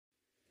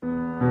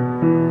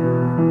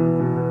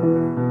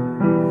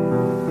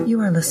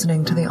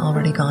listening to the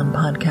Already Gone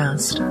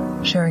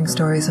podcast, sharing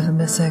stories of the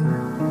missing,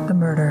 the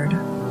murdered,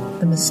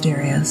 the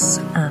mysterious,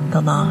 and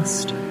the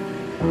lost.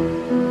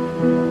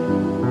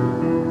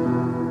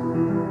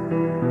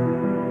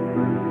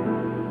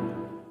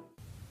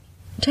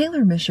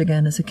 Taylor,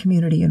 Michigan is a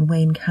community in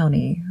Wayne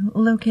County,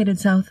 located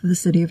south of the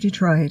city of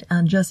Detroit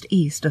and just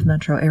east of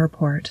Metro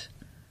Airport.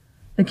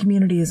 The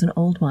community is an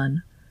old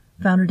one,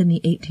 founded in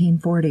the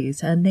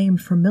 1840s and named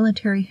for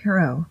military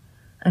hero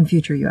and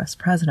future U.S.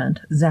 President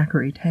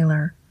Zachary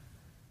Taylor.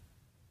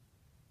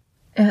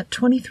 At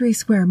 23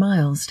 square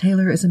miles,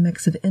 Taylor is a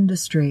mix of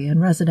industry and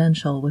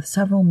residential with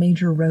several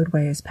major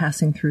roadways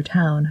passing through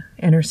town: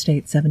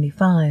 Interstate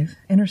 75,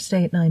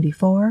 Interstate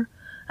 94,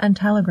 and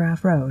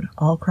Telegraph Road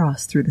all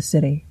cross through the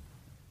city.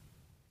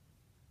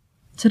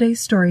 Today's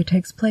story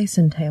takes place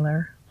in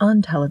Taylor,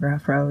 on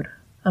Telegraph Road,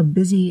 a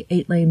busy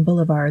 8-lane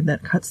boulevard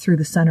that cuts through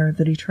the center of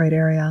the Detroit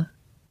area.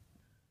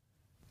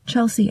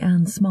 Chelsea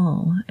Ann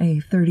Small, a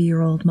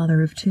 30-year-old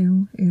mother of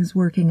two, is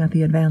working at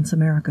the Advance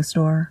America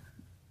store.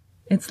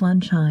 It's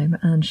lunchtime,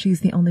 and she's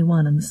the only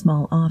one in the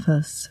small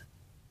office.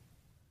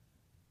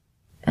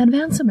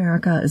 Advance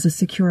America is a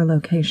secure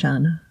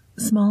location.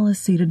 Small is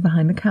seated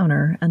behind the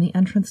counter, and the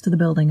entrance to the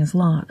building is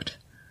locked.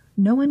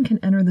 No one can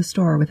enter the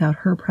store without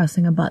her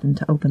pressing a button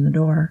to open the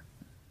door.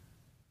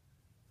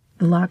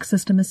 The lock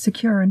system is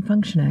secure and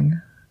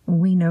functioning.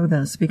 We know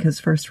this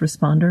because first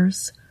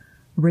responders,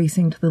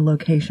 racing to the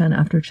location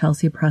after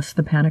Chelsea pressed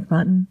the panic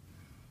button,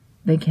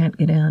 they can't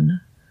get in.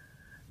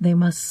 They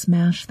must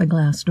smash the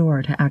glass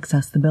door to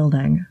access the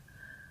building,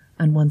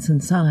 and once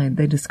inside,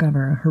 they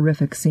discover a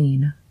horrific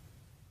scene.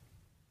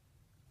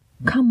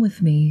 Come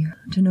with me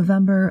to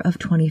November of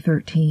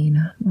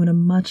 2013, when a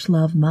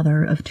much-loved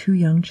mother of two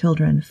young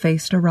children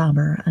faced a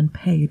robber and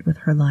paid with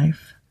her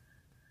life.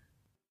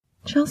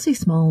 Chelsea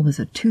Small was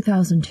a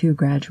 2002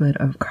 graduate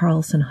of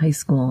Carlson High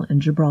School in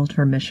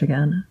Gibraltar,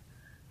 Michigan.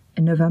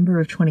 In November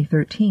of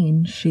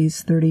 2013,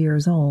 she's 30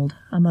 years old,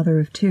 a mother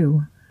of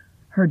two.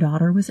 Her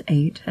daughter was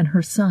 8, and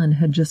her son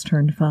had just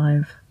turned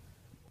 5.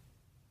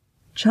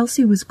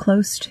 Chelsea was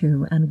close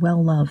to and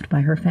well-loved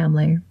by her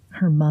family,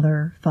 her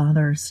mother,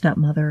 father,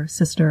 stepmother,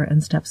 sister,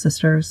 and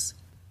stepsisters.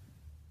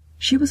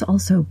 She was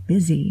also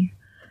busy.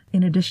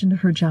 In addition to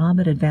her job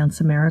at Advance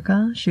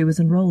America, she was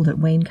enrolled at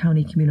Wayne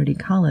County Community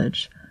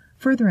College,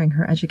 furthering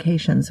her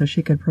education so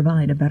she could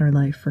provide a better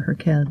life for her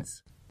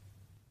kids.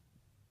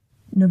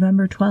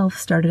 November 12th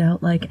started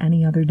out like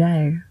any other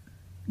day.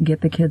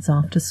 Get the kids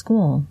off to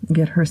school,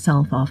 get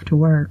herself off to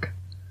work.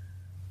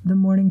 The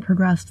morning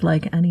progressed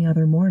like any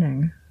other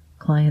morning.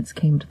 Clients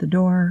came to the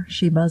door,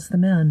 she buzzed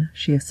them in,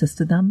 she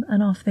assisted them,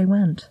 and off they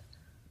went.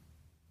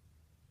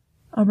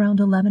 Around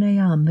 11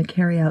 a.m., the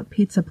carry-out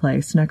pizza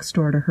place next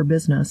door to her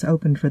business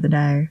opened for the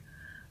day,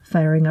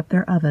 firing up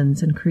their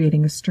ovens and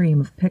creating a stream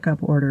of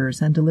pickup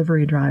orders and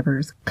delivery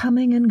drivers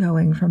coming and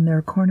going from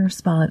their corner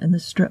spot in the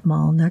strip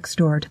mall next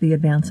door to the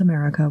Advance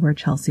America where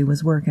Chelsea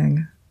was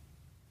working.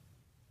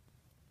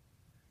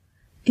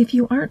 If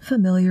you aren't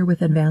familiar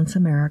with Advance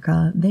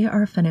America, they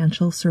are a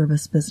financial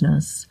service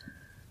business.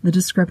 The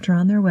descriptor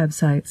on their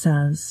website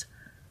says,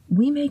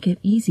 "We make it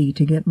easy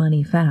to get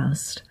money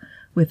fast,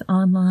 with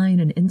online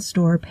and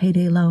in-store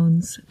payday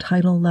loans,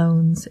 title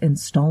loans,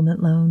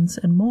 installment loans,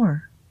 and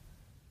more."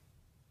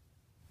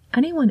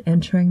 Anyone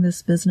entering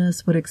this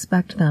business would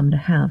expect them to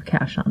have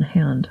cash on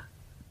hand.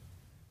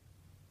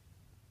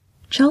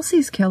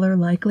 Chelsea's killer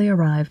likely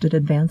arrived at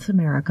Advance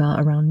America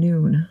around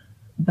noon,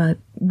 but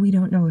we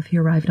don't know if he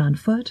arrived on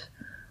foot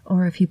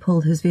or if he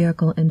pulled his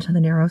vehicle into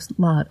the narrow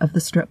lot of the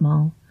strip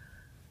mall.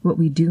 What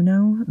we do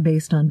know,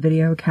 based on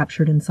video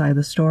captured inside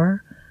the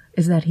store,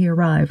 is that he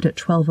arrived at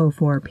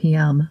 12:04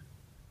 p.m.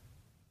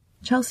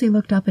 Chelsea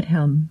looked up at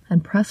him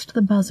and pressed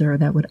the buzzer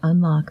that would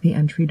unlock the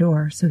entry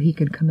door so he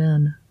could come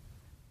in.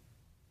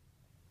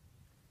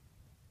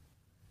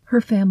 Her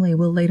family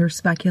will later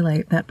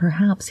speculate that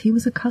perhaps he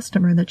was a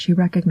customer that she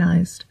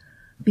recognized,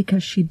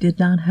 because she did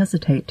not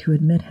hesitate to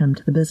admit him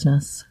to the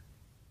business.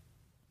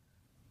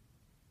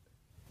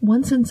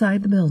 Once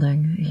inside the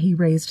building, he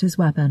raised his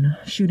weapon,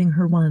 shooting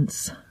her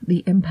once,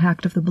 the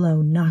impact of the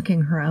blow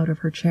knocking her out of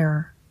her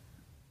chair.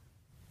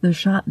 The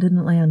shot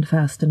didn't land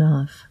fast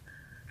enough.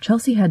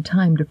 Chelsea had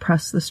time to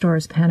press the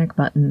store's panic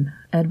button,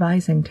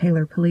 advising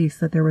Taylor police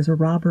that there was a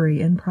robbery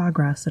in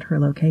progress at her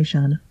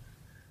location.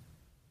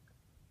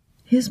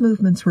 His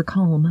movements were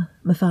calm,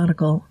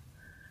 methodical.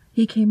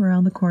 He came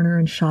around the corner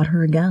and shot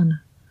her again,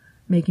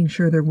 making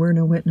sure there were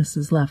no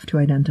witnesses left to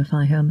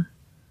identify him.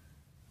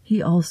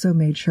 He also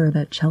made sure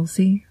that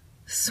Chelsea,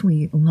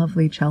 sweet,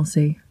 lovely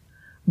Chelsea,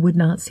 would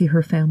not see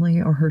her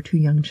family or her two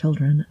young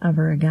children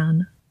ever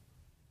again.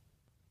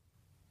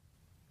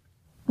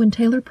 When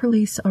Taylor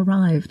police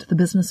arrived, the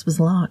business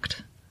was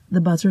locked. The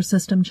buzzer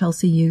system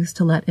Chelsea used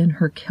to let in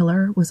her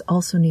killer was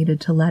also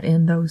needed to let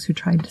in those who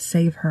tried to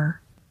save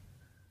her.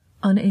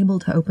 Unable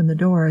to open the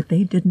door,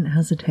 they didn't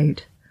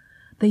hesitate.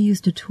 They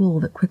used a tool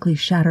that quickly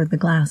shattered the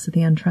glass at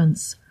the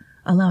entrance,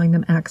 allowing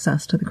them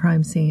access to the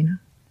crime scene.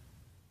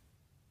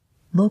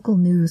 Local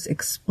news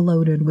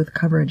exploded with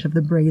coverage of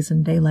the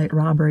brazen daylight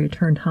robbery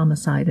turned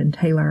homicide in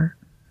Taylor.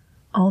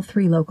 All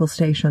 3 local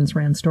stations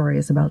ran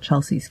stories about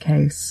Chelsea's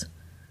case.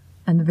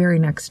 And the very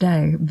next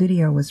day,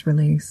 video was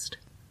released.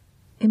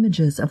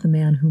 Images of the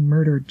man who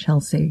murdered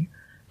Chelsea,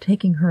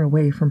 taking her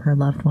away from her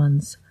loved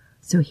ones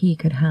so he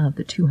could have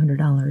the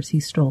 $200 he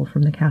stole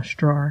from the cash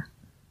drawer.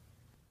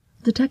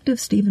 Detective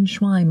Stephen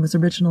Schwein was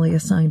originally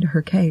assigned to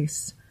her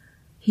case.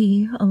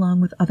 He,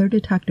 along with other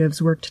detectives,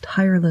 worked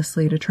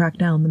tirelessly to track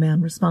down the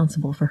man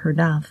responsible for her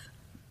death.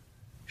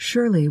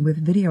 Surely,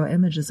 with video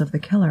images of the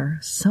killer,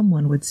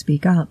 someone would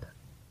speak up.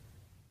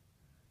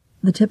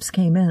 The tips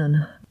came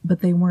in,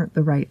 but they weren't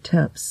the right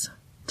tips.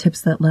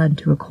 Tips that led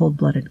to a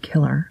cold-blooded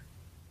killer.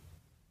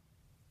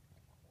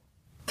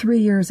 3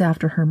 years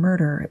after her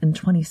murder, in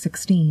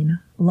 2016,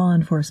 law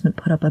enforcement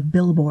put up a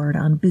billboard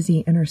on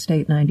busy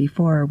Interstate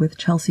 94 with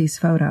Chelsea's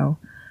photo,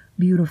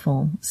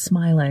 beautiful,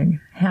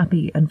 smiling,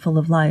 happy, and full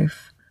of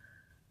life.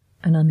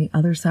 And on the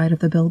other side of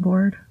the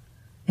billboard,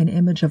 an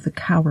image of the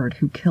coward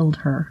who killed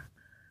her.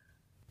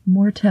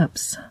 More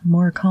tips,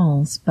 more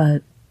calls,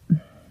 but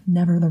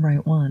never the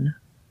right one.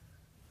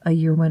 A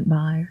year went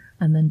by,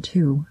 and then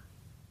 2.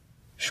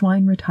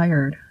 Schwein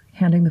retired,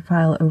 handing the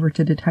file over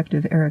to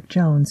Detective Eric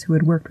Jones, who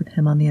had worked with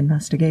him on the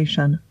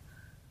investigation.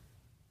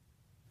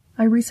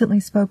 I recently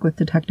spoke with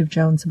Detective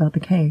Jones about the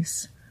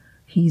case.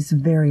 He's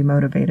very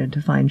motivated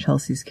to find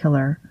Chelsea's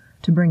killer,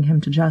 to bring him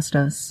to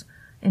justice,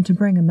 and to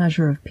bring a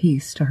measure of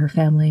peace to her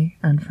family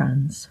and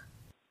friends.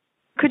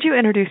 Could you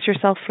introduce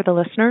yourself for the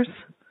listeners?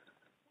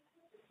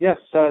 Yes,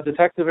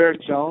 Detective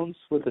Eric Jones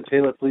with the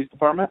Taylor Police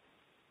Department.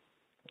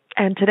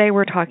 And today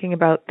we're talking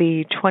about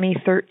the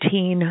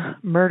 2013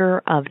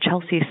 murder of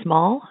Chelsea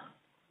Small.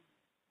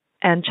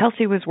 And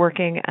Chelsea was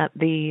working at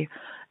the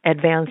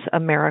Advance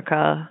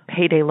America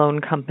Payday Loan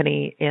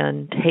Company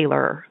in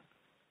Taylor.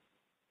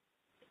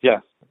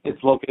 Yes,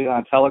 it's located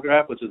on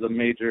Telegraph, which is a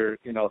major,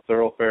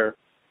 thoroughfare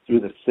through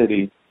the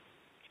city.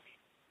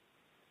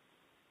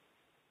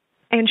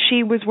 And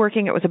she was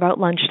working, it was about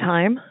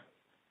lunchtime?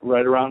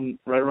 Right around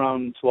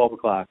 12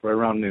 o'clock, right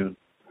around noon.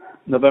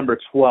 November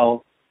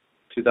 12th,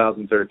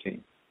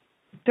 2013.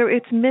 So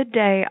it's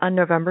midday on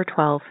November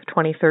 12th,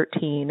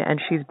 2013, and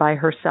she's by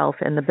herself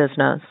in the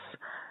business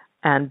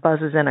and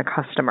buzzes in a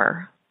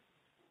customer.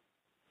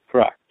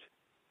 Correct.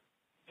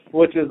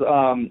 Which is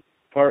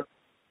part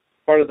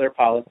of their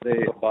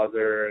policy.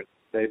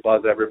 They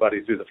buzz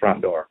everybody through the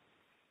front door.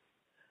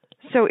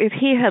 So if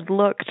he had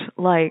looked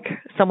like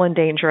someone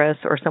dangerous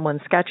or someone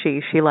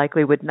sketchy, she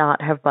likely would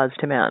not have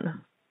buzzed him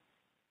in.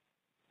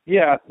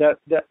 Yeah,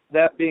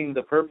 that being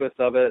the purpose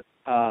of it,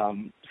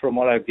 from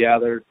what I've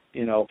gathered,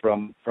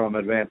 from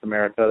Advance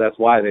America, that's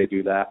why they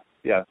do that.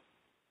 Yes.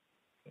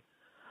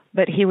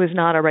 But he was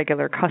not a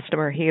regular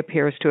customer. He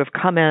appears to have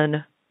come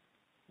in,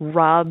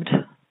 robbed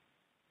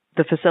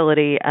the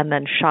facility, and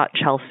then shot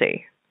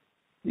Chelsea.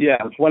 Yeah,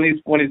 when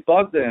he's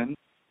buzzed in,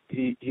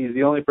 he's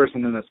the only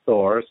person in the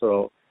store,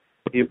 so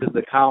he was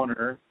the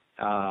counter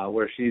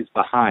where she's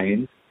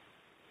behind.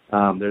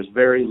 There's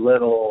very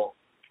little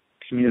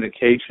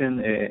communication,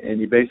 and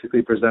he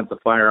basically presents the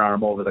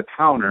firearm over the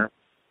counter.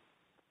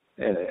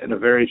 In a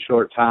very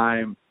short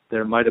time,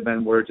 there might have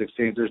been words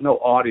exchanged. There's no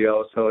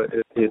audio, so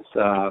it's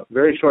a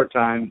very short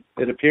time.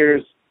 It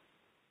appears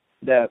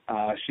that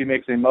she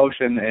makes a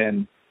motion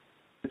and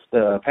hits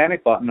the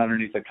panic button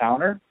underneath the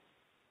counter.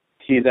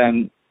 He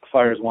then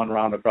fires one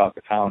round across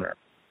the counter.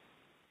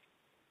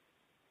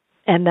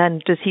 And then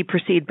does he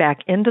proceed back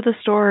into the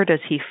store? Does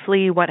he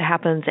flee? What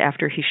happens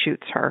after he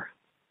shoots her?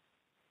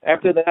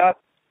 After that,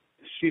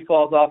 she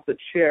falls off the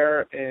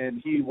chair,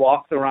 and he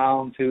walks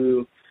around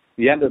to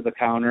the end of the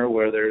counter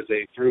where there's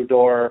a through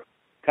door,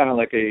 kind of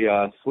like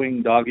a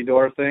swing doggy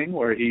door thing,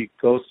 where he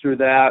goes through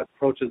that,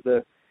 approaches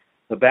the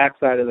back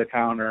side of the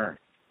counter,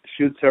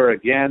 shoots her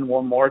again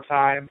one more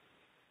time.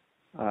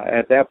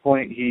 At that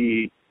point,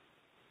 he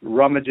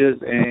rummages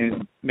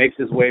and makes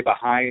his way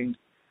behind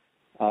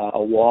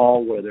a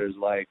wall where there's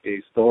like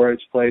a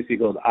storage place. He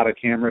goes out of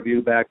camera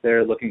view back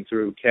there, looking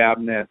through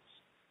cabinets,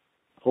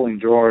 pulling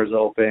drawers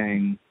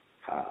open.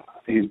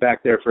 He's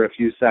back there for a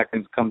few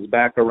seconds, comes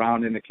back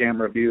around into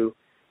camera view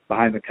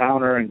behind the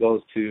counter and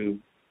goes to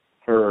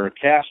her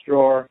cash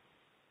drawer,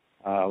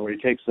 where he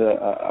takes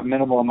a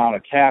minimal amount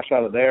of cash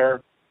out of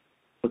there,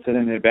 puts it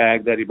in a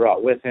bag that he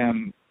brought with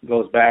him,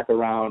 goes back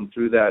around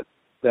through that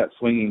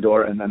swinging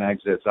door, and then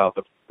exits out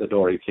the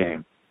door he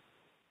came.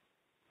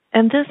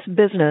 And this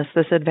business,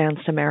 this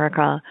Advanced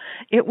America,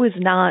 it was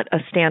not a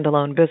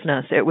standalone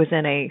business. It was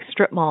in a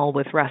strip mall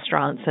with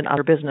restaurants and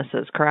other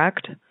businesses,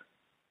 correct?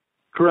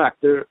 Correct.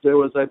 There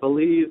was, I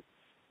believe,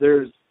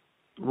 there's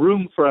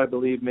room for,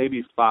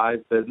 maybe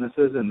 5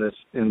 businesses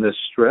in this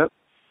strip.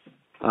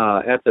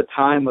 At the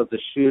time of the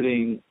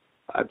shooting,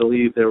 I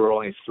believe there were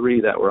only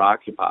 3 that were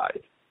occupied.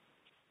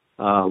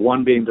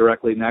 One being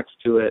directly next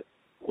to it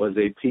was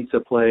a pizza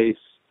place.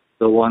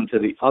 The one to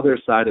the other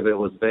side of it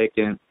was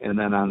vacant, and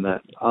then on the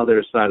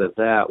other side of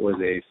that was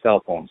a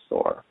cell phone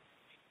store.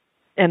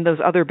 And those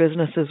other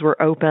businesses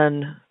were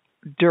open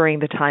during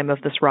the time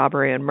of this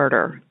robbery and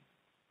murder?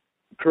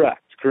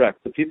 Correct.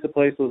 The pizza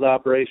place was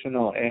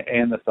operational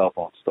and the cell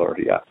phone store,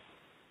 yes.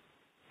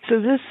 So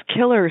this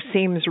killer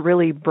seems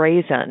really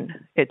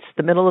brazen. It's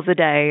the middle of the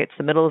day. It's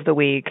the middle of the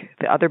week.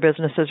 The other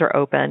businesses are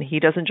open. He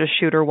doesn't just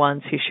shoot her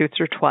once. He shoots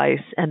her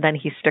twice, and then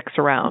he sticks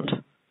around.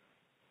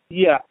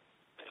 Yeah.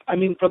 I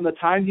mean, from the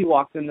time he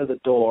walks into the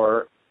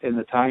door and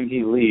the time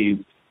he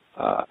leaves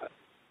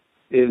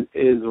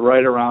is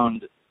right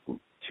around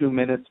 2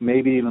 minutes,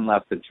 maybe even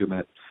less than 2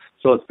 minutes.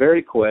 So it's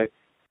very quick.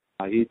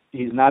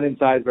 He's not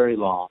inside very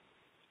long.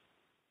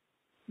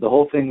 The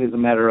whole thing is a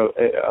matter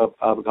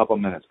of a couple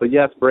of minutes. But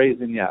yes,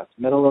 brazen, yes.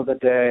 Middle of the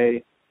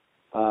day,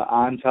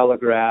 on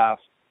Telegraph,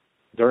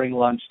 during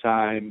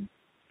lunchtime,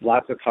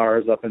 lots of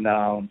cars up and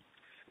down.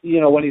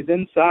 You know, when he's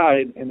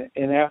inside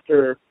and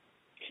after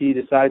he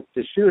decides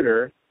to shoot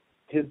her,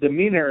 his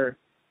demeanor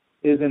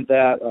isn't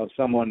that of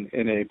someone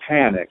in a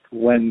panic.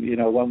 When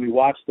we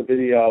watch the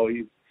video,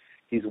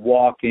 he's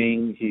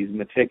walking, he's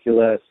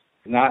meticulous,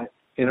 not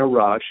in a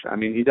rush. I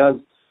mean, he does,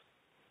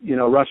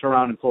 rush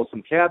around and pull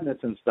some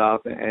cabinets and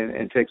stuff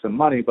and take some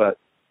money, but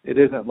it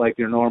isn't like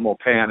your normal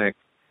panic,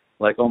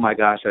 like, oh my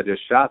gosh, I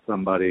just shot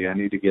somebody, I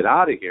need to get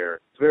out of here.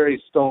 It's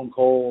very stone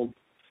cold,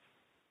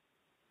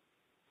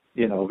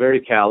 very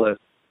callous,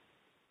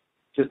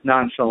 just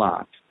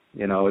nonchalant.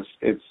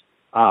 It's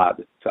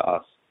odd to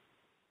us.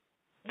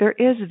 There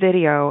is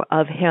video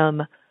of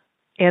him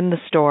in the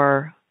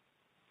store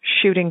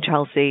shooting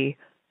Chelsea,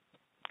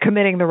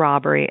 committing the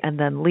robbery, and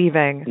then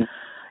leaving. Mm-hmm.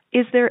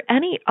 Is there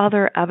any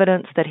other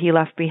evidence that he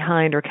left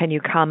behind, or can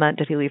you comment,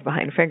 did he leave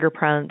behind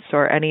fingerprints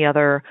or any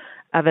other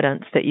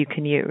evidence that you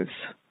can use?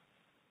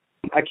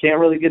 I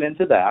can't really get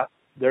into that.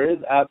 There is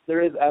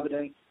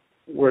evidence.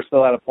 We're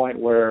still at a point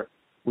where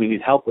we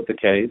need help with the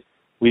case.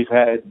 We've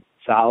had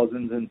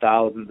thousands and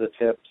thousands of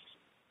tips,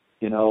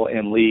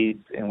 and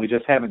leads, and we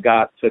just haven't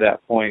got to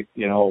that point,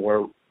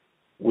 where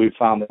we've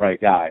found the right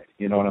guy.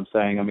 You know what I'm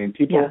saying? I mean,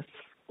 people Yes.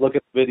 Look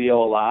at the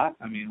video a lot.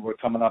 I mean, we're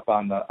coming up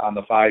on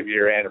the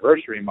 5-year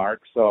anniversary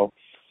mark. So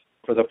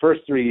for the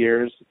first 3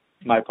 years,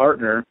 my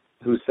partner,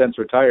 who's since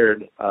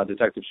retired,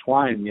 Detective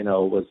Schwein,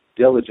 was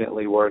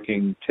diligently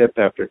working tip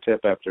after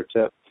tip after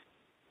tip.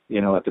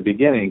 At the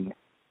beginning,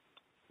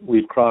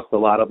 we've crossed a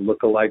lot of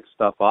look-alike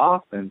stuff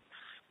off, and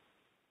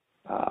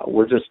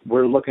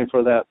we're looking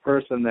for that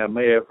person that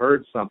may have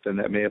heard something,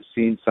 that may have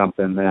seen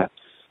something, that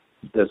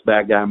this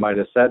bad guy might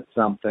have said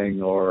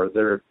something, or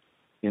they're,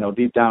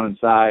 deep down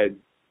inside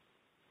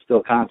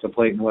still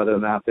contemplating whether or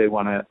not they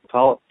want to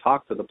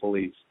talk to the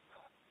police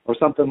or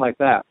something like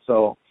that.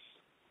 So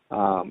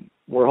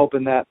we're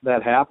hoping that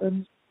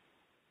happens.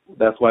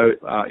 That's why,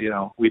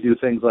 we do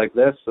things like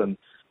this and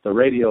the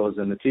radios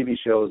and the TV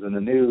shows and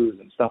the news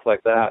and stuff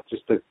like that,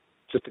 just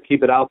to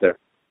keep it out there.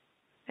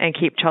 And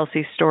keep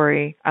Chelsea's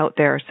story out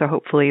there, so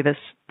hopefully this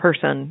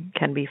person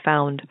can be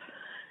found.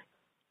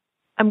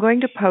 I'm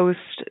going to post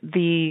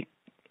the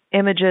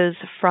images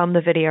from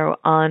the video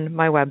on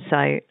my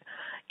website.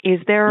 Is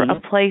there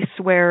a place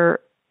where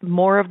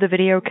more of the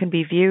video can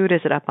be viewed? Is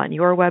it up on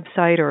your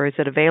website, or is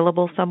it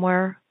available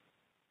somewhere?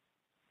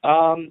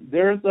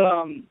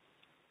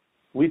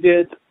 We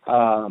did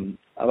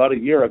about a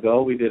year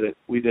ago. We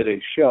did a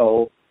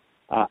show.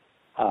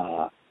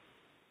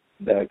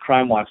 The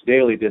Crime Watch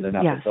Daily did an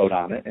episode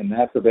on it, and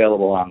that's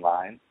available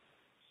online.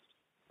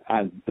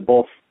 And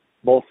both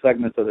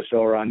segments of the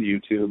show are on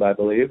YouTube, I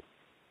believe.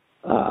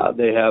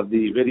 They have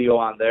the video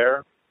on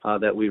there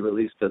that we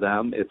released to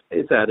them.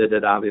 It's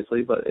edited,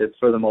 obviously, but it's,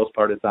 for the most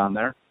part, it's on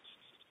there.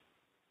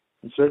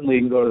 And certainly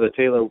you can go to the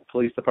Taylor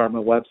Police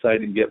Department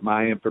website and get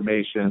my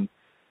information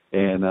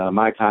and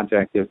my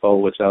contact info,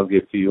 which I'll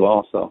give to you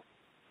also.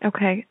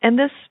 Okay. And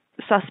this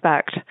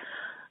suspect,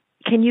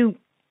 can you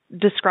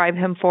describe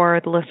him for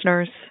the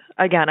listeners?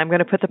 Again, I'm going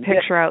to put the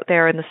picture out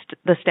there and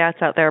the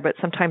stats out there, but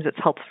sometimes it's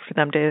helpful for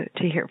them to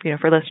hear,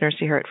 for listeners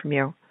to hear it from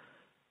you.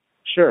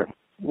 Sure.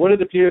 What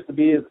it appears to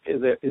be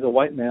is a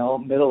white male,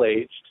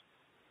 middle-aged,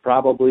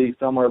 probably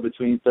somewhere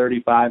between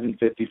 35 and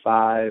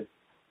 55.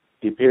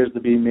 He appears to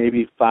be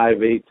maybe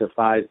 5'8" to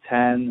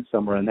 5'10",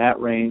 somewhere in that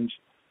range.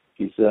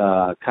 He's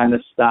kind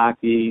of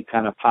stocky,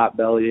 kind of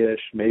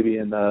pot-belly-ish, maybe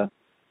in the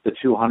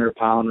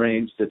 200-pound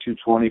range to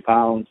 220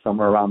 pounds,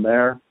 somewhere around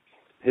there.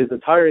 His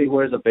attire, he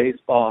wears a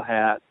baseball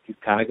hat. He's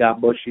kind of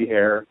got bushy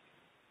hair.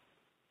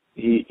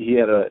 He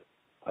had a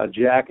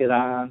jacket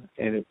on,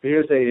 and it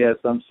appears that he has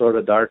some sort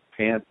of dark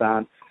pants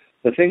on.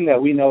 The thing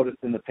that we noticed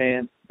in the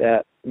pants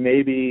that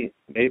maybe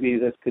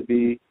this could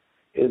be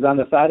is on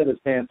the side of his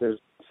pants there's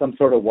some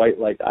sort of white,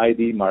 like,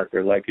 ID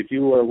marker. Like if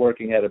you were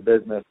working at a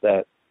business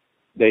that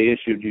they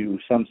issued you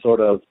some sort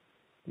of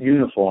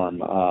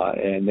uniform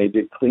and they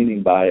did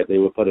cleaning by it, they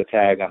would put a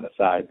tag on the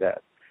side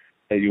that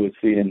you would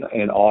see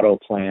in auto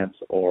plants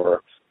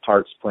or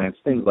parts plants,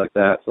 things like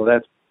that. So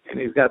and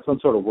he's got some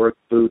sort of work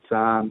boots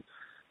on,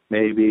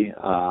 maybe.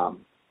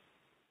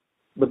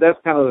 But that's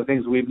kind of the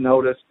things we've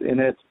noticed in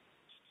it.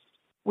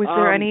 Was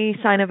there any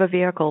sign of a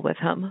vehicle with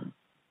him?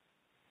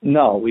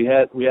 No, we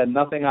had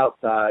nothing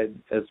outside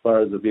as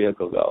far as the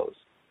vehicle goes.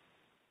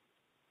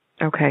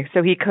 Okay,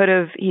 so he could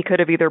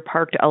have either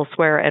parked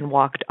elsewhere and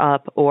walked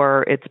up,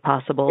 or it's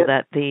possible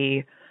that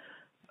the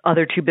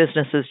other two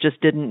businesses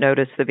just didn't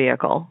notice the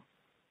vehicle.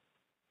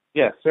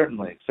 Yes,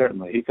 certainly.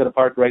 He could have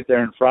parked right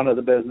there in front of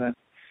the business.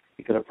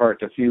 He could have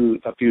parked a few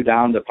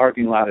down. The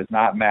parking lot is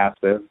not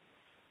massive.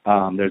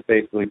 There's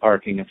basically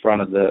parking in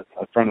front of the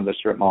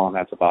strip mall, and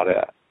that's about it.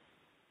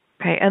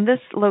 Okay, and this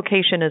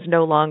location is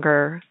no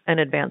longer an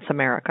Advance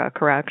America,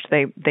 correct?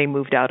 They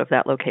moved out of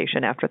that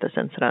location after this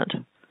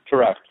incident.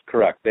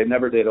 Correct. They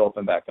never did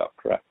open back up,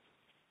 correct.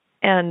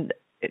 And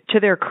to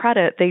their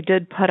credit, they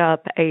did put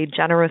up a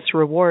generous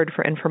reward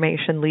for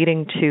information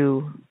leading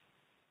to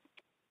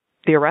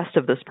the arrest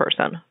of this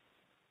person.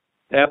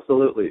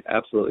 Absolutely.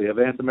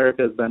 Advance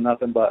America has been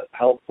nothing but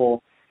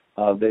helpful.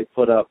 They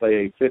put up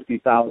a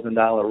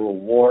 $50,000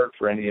 reward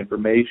for any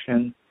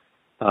information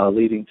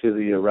leading to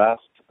the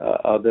arrest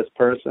of this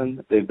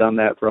person. They've done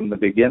that from the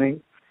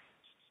beginning.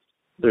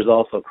 There's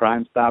also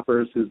Crime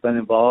Stoppers who's been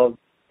involved,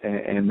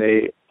 and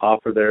they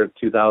offer their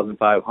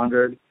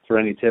 $2,500 for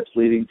any tips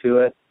leading to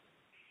it.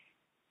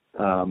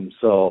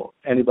 So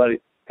anybody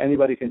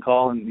can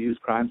call and use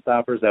Crime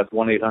Stoppers. That's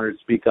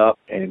 1-800-SPEAK-UP,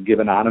 and give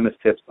anonymous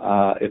tips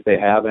if they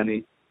have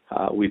any.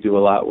 We do a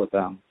lot with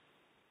them.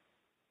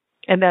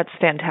 And that's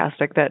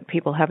fantastic that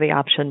people have the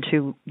option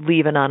to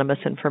leave anonymous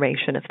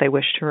information if they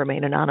wish to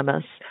remain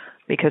anonymous,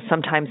 because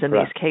sometimes in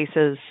these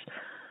cases,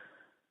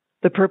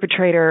 the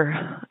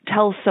perpetrator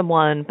tells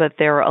someone, but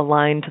they're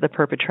aligned to the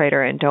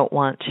perpetrator and don't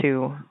want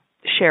to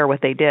share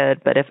what they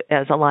did. But if,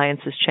 as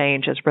alliances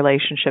change, as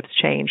relationships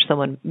change,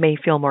 someone may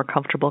feel more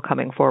comfortable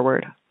coming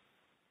forward.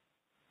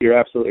 You're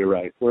absolutely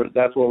right.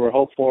 That's what we're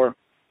hoping for,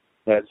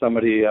 that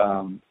somebody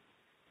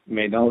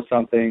may know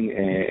something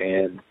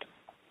and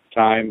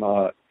time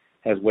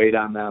has weighed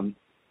on them,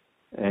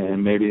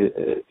 and maybe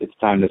it's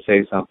time to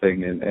say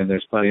something, and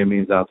there's plenty of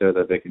means out there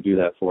that they can do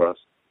that for us.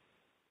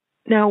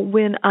 Now,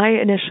 when I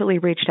initially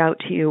reached out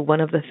to you, one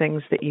of the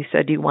things that you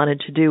said you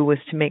wanted to do was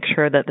to make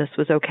sure that this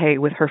was okay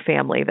with her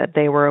family, that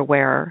they were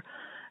aware.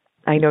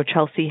 I know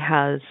Chelsea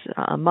has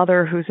a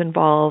mother who's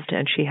involved,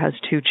 and she has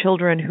two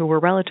children who were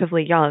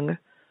relatively young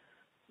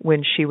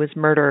when she was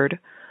murdered.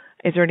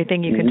 Is there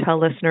anything you can tell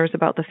listeners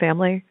about the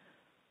family?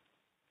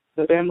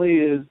 The family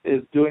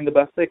is doing the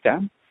best they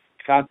can.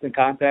 Constant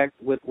contact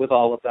with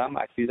all of them.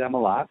 I see them a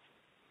lot.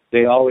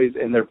 They always,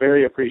 and they're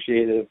very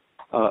appreciative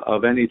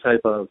of any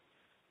type of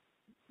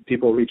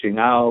people reaching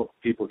out,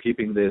 people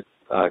keeping this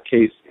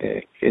case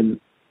in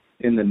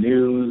the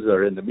news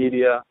or in the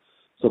media.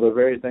 So they're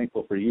very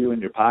thankful for you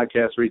and your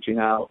podcast reaching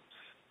out.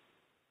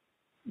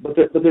 But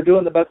they're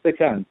doing the best they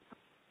can.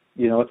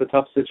 You know, it's a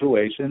tough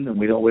situation, and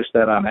we don't wish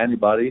that on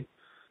anybody.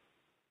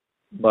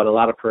 But a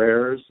lot of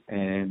prayers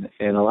and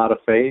a lot of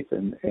faith,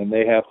 and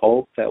they have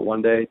hope that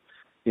one day,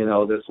 you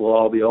know, this will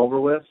all be over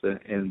with,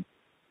 and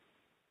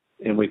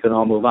we can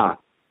all move on.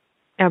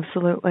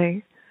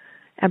 Absolutely.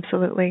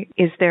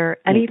 Is there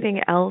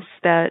anything else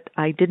that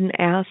I didn't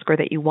ask or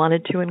that you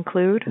wanted to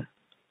include?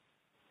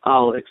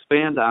 I'll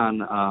expand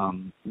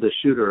on the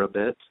shooter a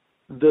bit.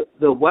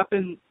 The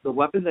weapon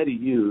that he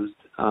used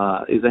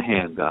is a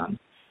handgun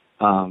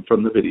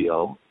from the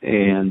video,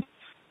 and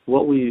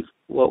what we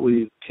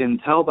can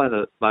tell by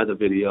the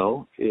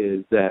video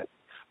is that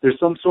there's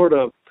some sort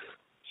of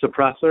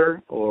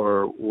suppressor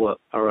or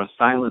a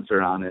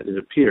silencer on it. It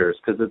appears,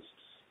 because it's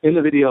in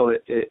the video.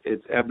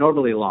 It's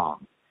abnormally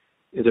long.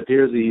 It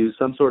appears he used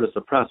some sort of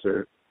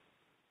suppressor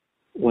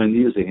when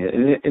using it,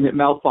 and it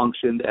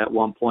malfunctioned at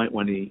one point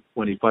when he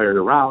fired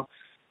a round.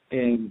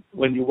 And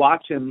when you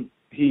watch him,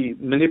 he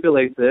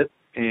manipulates it,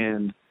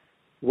 and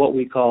what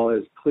we call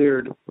is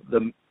cleared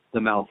the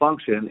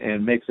malfunction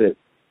and makes it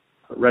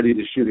ready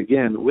to shoot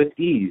again with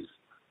ease.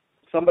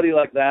 Somebody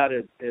like that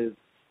is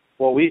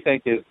what we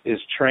think is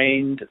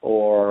trained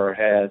or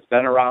has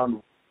been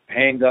around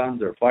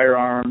handguns or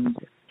firearms,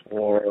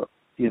 or,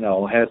 you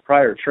know, has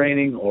prior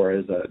training or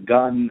is a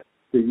gun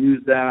to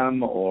use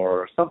them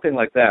or something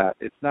like that.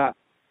 It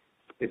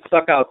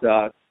stuck out to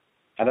us.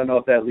 I don't know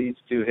if that leads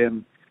to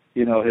him,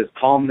 you know, his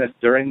calmness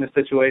during the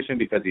situation,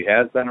 because he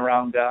has been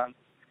around guns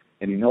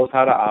and he knows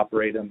how to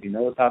operate them. He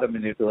knows how to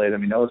manipulate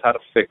them. He knows how to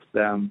fix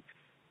them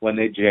when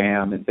they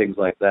jam and things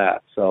like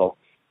that. So,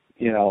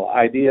 you know,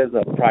 ideas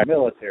of prior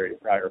military,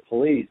 prior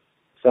police,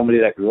 somebody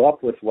that grew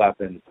up with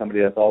weapons,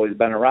 somebody that's always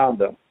been around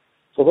them.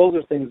 So those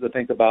are things to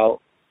think about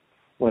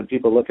when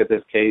people look at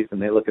this case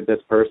and they look at this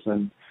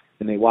person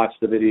and they watch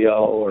the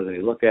video or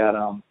they look at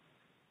them.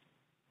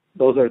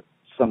 Those are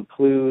some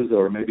clues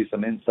or maybe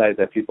some insight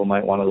that people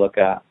might want to look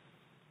at.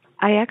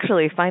 I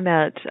actually find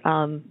that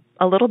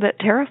a little bit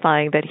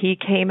terrifying that he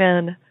came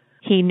in,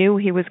 he knew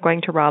he was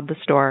going to rob the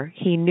store.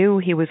 He knew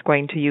he was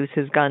going to use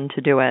his gun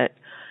to do it.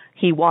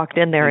 He walked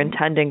in there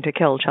intending to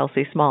kill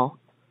Chelsea Small.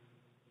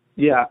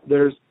 Yeah,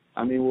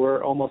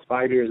 we're almost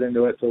 5 years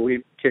into it, so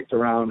we've kicked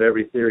around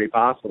every theory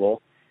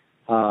possible.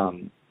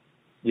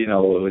 You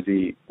know, was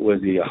he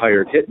a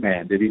hired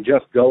hitman? Did he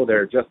just go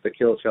there just to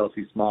kill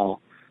Chelsea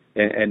Small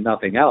and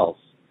nothing else?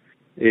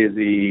 Did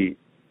he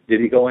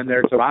go in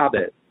there to rob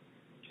it?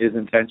 His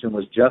intention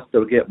was just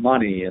to get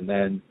money and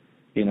then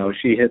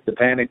she hit the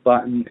panic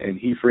button and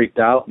he freaked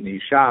out and he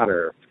shot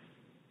her.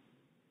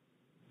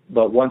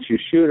 But once you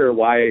shoot her,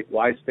 why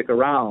stick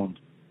around?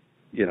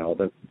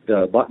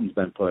 The button's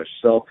been pushed.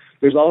 So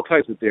there's all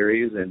types of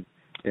theories, and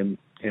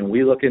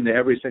we look into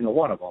every single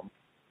one of them.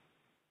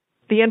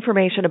 The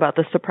information about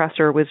the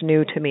suppressor was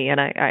new to me,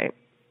 and I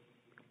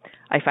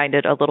find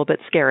it a little bit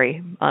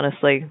scary,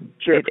 honestly.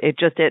 Sure. It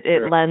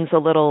Sure. lends a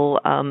little,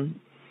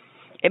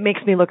 it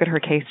makes me look at her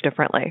case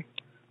differently.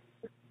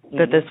 Mm-hmm.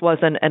 That this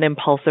wasn't an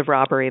impulsive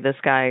robbery. This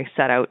guy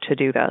set out to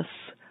do this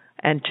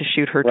and to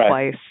shoot her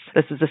twice.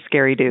 This is a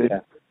scary dude.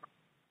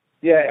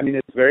 Yeah, I mean,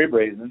 it's very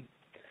brazen.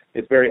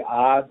 It's very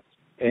odd,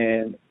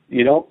 and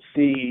you don't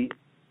see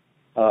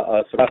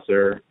a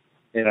suppressor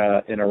in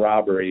a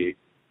robbery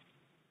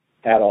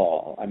at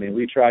all. I mean,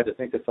 we tried to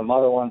think of some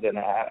other ones, and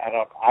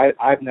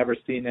I've never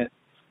seen it.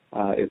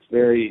 It's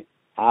very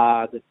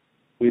odd.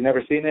 We've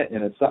never seen it,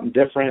 and it's something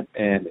different,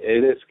 and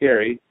it is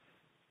scary.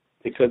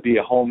 It could be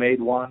a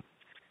homemade one.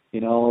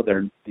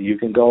 You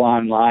can go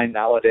online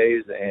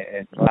nowadays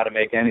and try to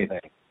make anything.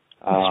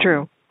 It's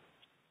true.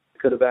 It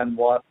could have been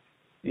one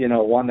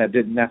that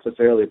didn't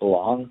necessarily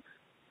belong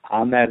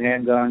on that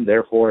handgun,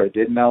 therefore it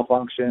did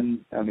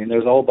malfunction. I mean,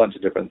 there's a whole bunch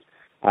of different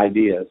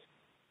ideas.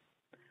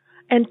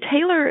 And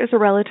Taylor is a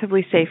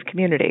relatively safe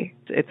community.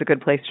 It's a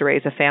good place to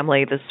raise a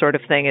family. This sort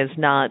of thing is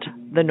not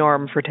the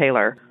norm for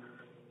Taylor.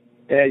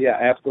 Yeah,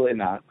 absolutely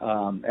not.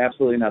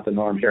 Absolutely not the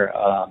norm here.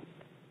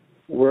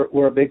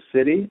 We're a big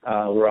city.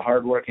 We're a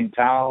hardworking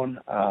town.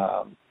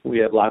 We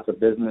have lots of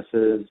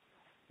businesses,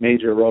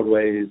 major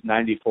roadways,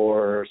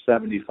 94,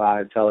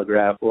 75,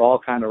 Telegraph. We're all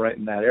kind of right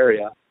in that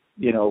area,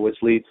 which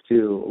leads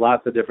to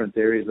lots of different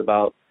theories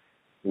about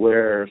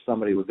where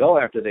somebody would go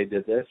after they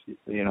did this.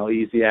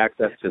 Easy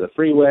access to the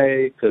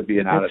freeway, could be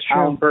an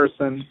out-of-town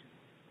person.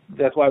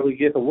 That's why we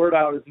get the word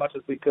out as much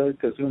as we could,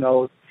 because who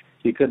knows,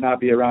 he could not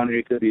be around here.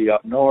 He could be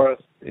up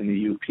north, in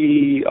the UP,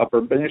 upper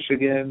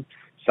Michigan,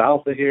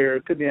 south of here.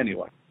 It could be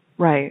anywhere.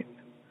 Right.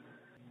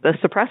 The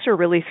suppressor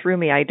really threw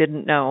me. I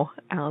didn't know.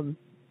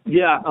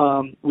 We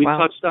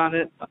touched on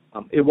it.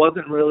 It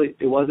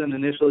wasn't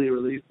initially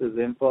released as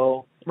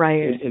info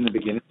in the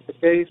beginning of the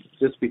case,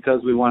 just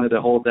because we wanted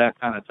to hold that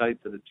kind of tight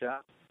to the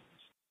chest.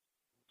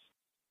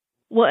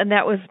 Well, and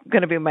that was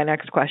going to be my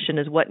next question,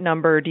 is what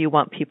number do you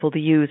want people to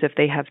use if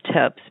they have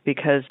tips?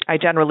 Because I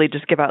generally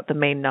just give out the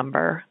main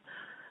number.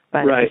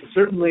 But right.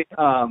 Certainly,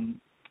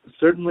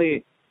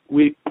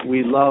 we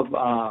love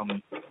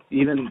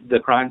even the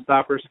Crime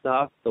Stopper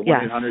stuff, the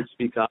 1-800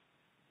 Speak Up.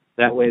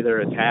 That way they're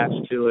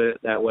attached to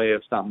it. That way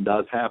if something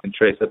does happen,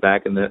 trace it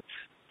back in the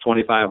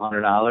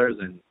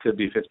 $2,500 and could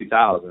be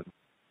 $50,000.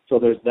 So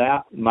there's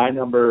that. My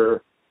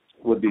number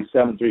would be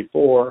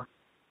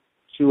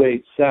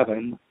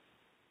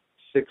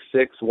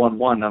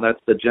 734-287-6611. Now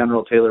that's the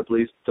General Taylor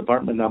Police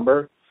Department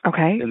number.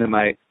 Okay. And then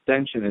my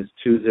extension is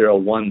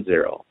 2010.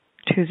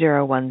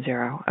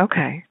 2010.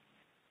 Okay.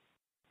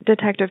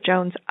 Detective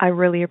Jones, I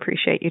really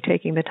appreciate you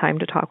taking the time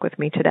to talk with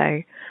me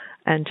today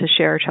and to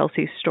share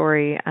Chelsea's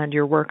story and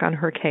your work on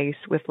her case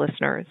with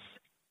listeners.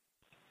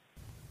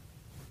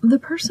 The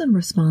person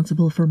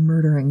responsible for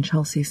murdering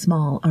Chelsea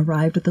Small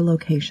arrived at the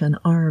location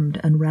armed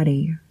and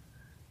ready.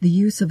 The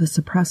use of a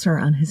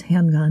suppressor on his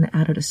handgun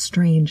added a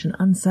strange and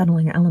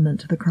unsettling element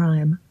to the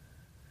crime.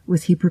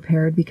 Was he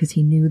prepared because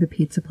he knew the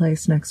pizza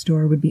place next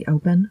door would be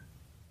open?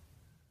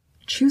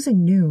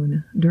 Choosing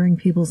noon, during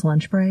people's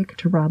lunch break,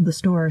 to rob the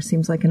store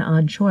seems like an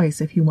odd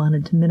choice if you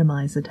wanted to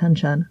minimize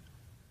attention.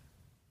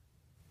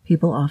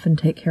 People often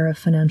take care of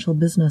financial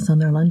business on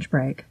their lunch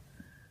break.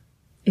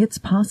 It's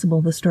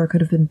possible the store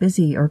could have been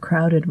busy or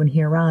crowded when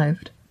he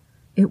arrived.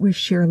 It was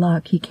sheer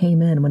luck he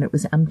came in when it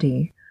was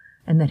empty,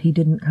 and that he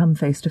didn't come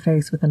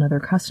face-to-face with another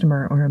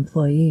customer or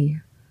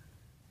employee.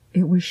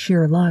 It was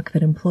sheer luck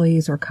that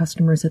employees or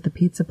customers at the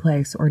pizza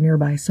place or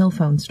nearby cell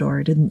phone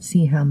store didn't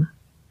see him.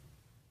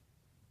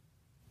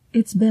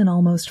 It's been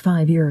almost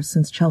 5 years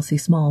since Chelsea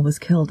Small was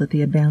killed at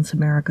the Advance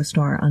America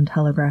store on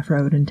Telegraph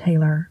Road in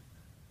Taylor.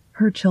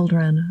 Her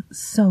children,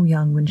 so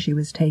young when she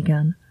was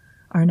taken,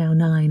 are now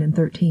 9 and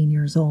 13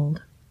 years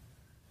old.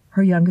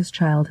 Her youngest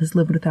child has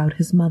lived without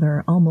his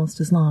mother almost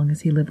as long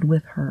as he lived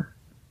with her.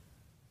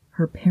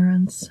 Her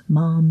parents,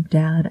 mom,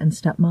 dad, and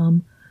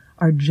stepmom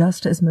are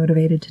just as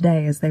motivated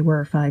today as they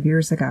were 5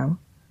 years ago.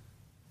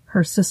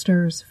 Her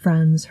sisters,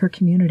 friends, her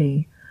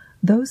community,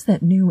 those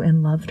that knew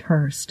and loved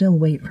her, still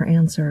wait for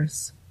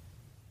answers.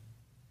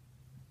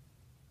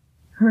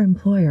 Her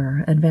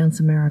employer, Advance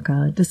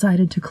America,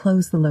 decided to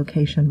close the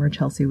location where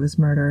Chelsea was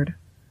murdered.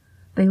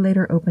 They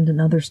later opened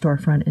another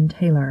storefront in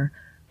Taylor,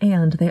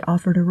 and they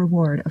offered a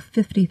reward of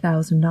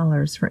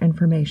 $50,000 for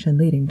information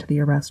leading to the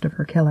arrest of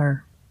her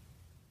killer.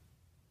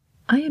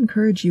 I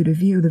encourage you to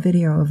view the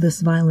video of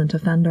this violent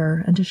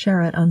offender and to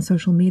share it on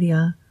social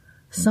media.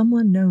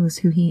 Someone knows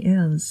who he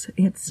is.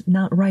 It's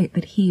not right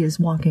that he is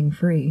walking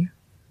free.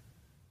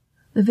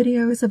 The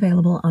video is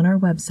available on our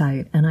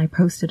website, and I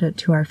posted it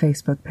to our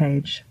Facebook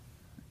page.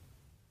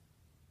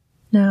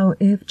 Now,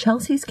 if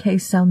Chelsea's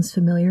case sounds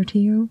familiar to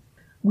you,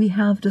 we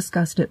have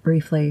discussed it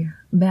briefly,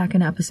 back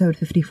in episode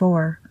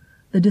 54,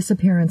 the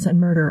disappearance and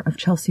murder of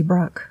Chelsea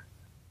Brooke.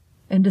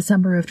 In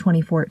December of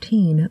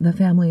 2014, the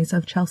families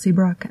of Chelsea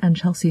Brooke and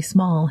Chelsea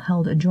Small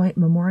held a joint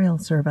memorial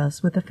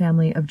service with the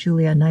family of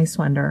Julia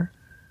Neiswender.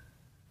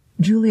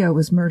 Julia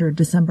was murdered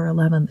December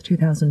 11,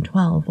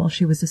 2012, while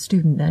she was a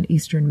student at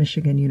Eastern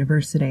Michigan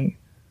University.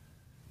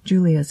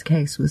 Julia's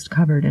case was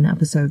covered in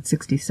episode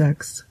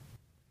 66.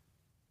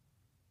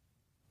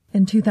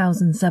 In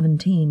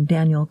 2017,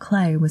 Daniel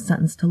Clay was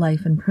sentenced to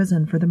life in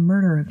prison for the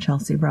murder of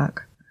Chelsea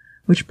Brooke,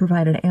 which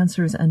provided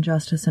answers and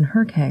justice in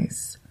her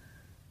case.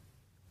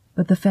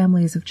 But the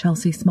families of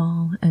Chelsea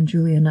Small and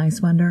Julia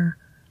Neiswender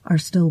are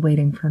still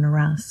waiting for an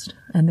arrest,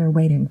 and they're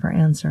waiting for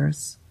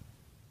answers.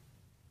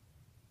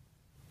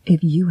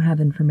 If you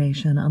have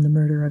information on the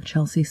murder of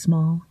Chelsea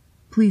Small,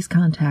 please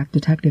contact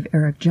Detective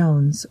Eric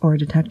Jones or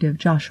Detective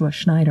Joshua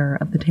Schneider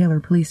of the Taylor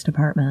Police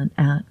Department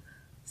at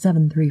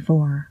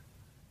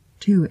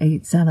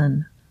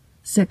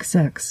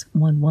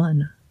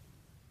 734-287-6611.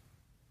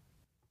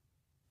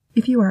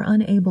 If you are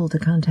unable to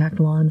contact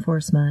law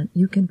enforcement,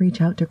 you can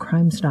reach out to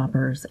Crime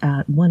Stoppers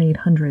at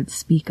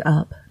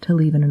 1-800-SPEAK-UP to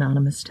leave an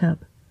anonymous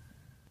tip.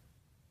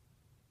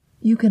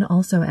 You can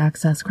also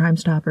access Crime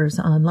Stoppers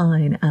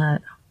online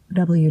at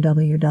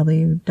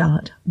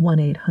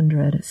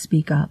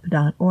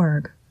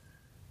www.1800speakup.org,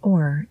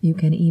 or you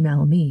can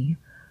email me,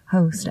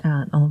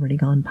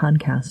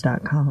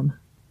 host@alreadygonepodcast.com.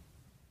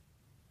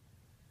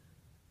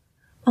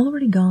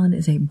 Already Gone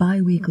is a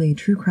bi-weekly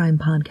true crime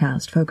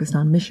podcast focused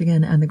on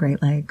Michigan and the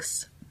Great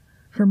Lakes.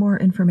 For more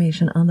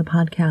information on the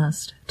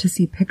podcast, to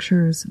see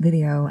pictures,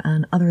 video,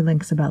 and other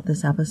links about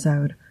this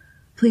episode,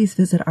 please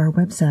visit our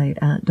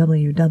website at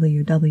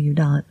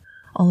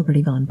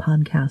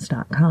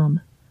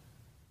www.alreadygonepodcast.com.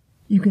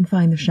 You can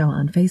find the show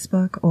on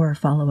Facebook or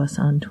follow us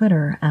on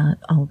Twitter at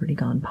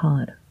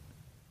alreadygonepod.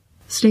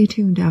 Stay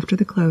tuned after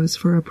the close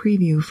for a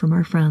preview from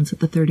our friends at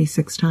the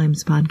 36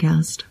 Times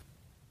podcast.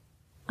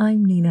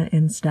 I'm Nina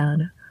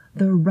Instead,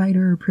 the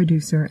writer,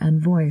 producer,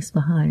 and voice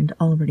behind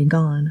Already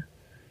Gone.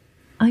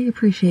 I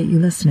appreciate you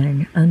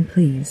listening, and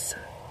please,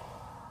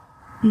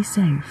 be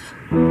safe.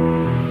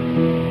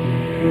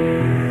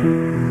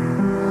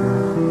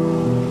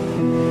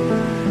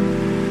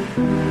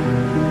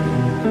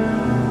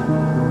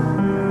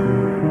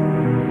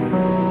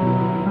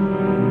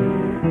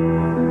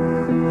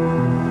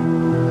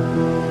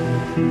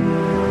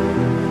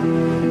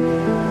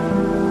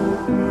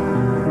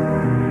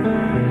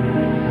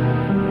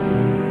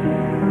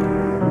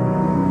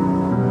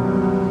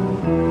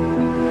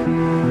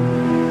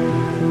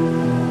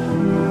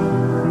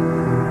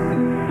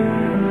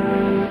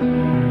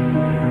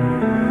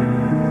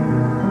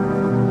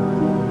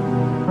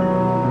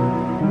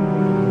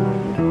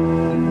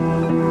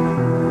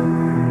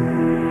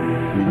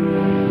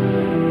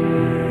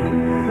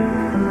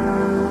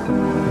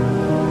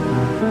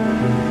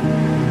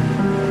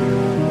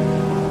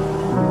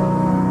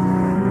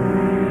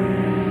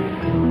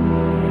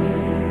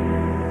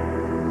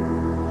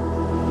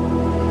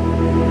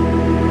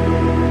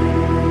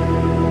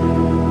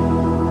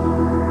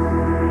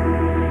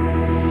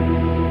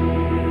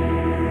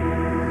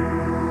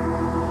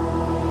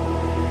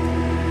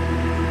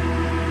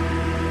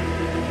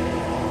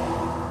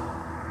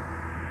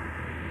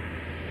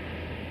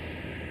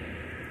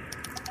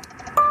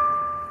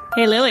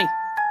 Hey, Lily.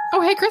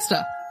 Oh, hey,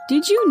 Krista.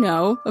 Did you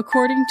know,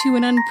 according to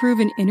an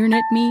unproven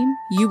internet meme,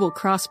 you will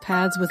cross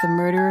paths with a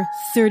murderer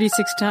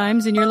 36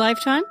 times in your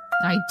lifetime?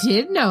 I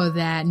did know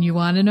that, and you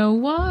want to know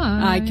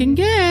why? I can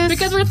guess.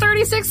 Because we're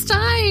 36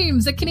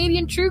 Times, a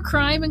Canadian true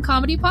crime and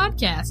comedy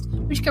podcast,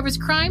 which covers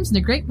crimes in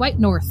the Great White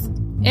North.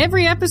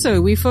 Every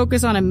episode, we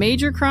focus on a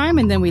major crime,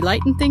 and then we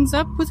lighten things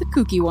up with a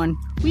kooky one.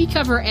 We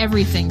cover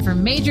everything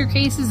from major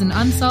cases and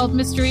unsolved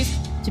mysteries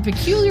to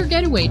peculiar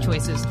getaway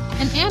choices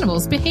and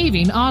animals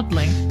behaving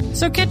oddly.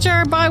 So catch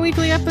our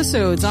bi-weekly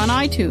episodes on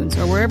iTunes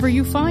or wherever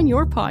you find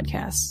your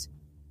podcasts.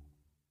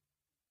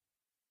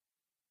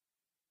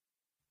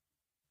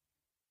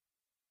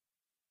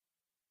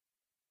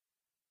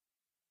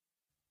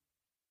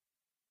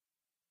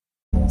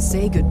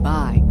 Say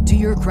goodbye to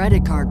your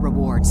credit card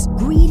rewards.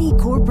 Greedy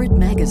corporate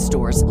mega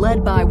stores,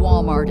 led by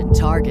Walmart and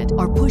Target,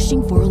 are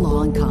pushing for a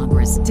law in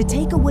Congress to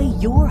take away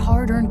your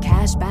hard-earned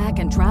cash back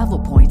and travel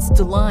points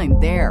to line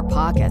their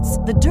pockets.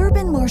 The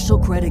Durbin-Marshall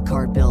credit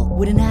card bill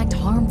would enact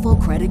harmful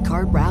credit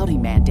card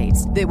routing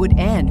mandates that would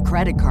end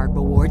credit card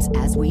rewards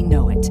as we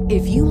know it.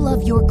 If you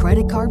love your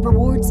credit card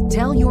rewards,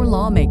 tell your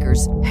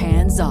lawmakers,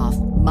 hands off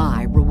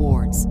my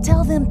rewards.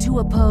 Tell them to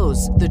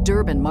oppose the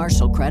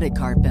Durbin-Marshall credit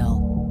card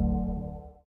bill.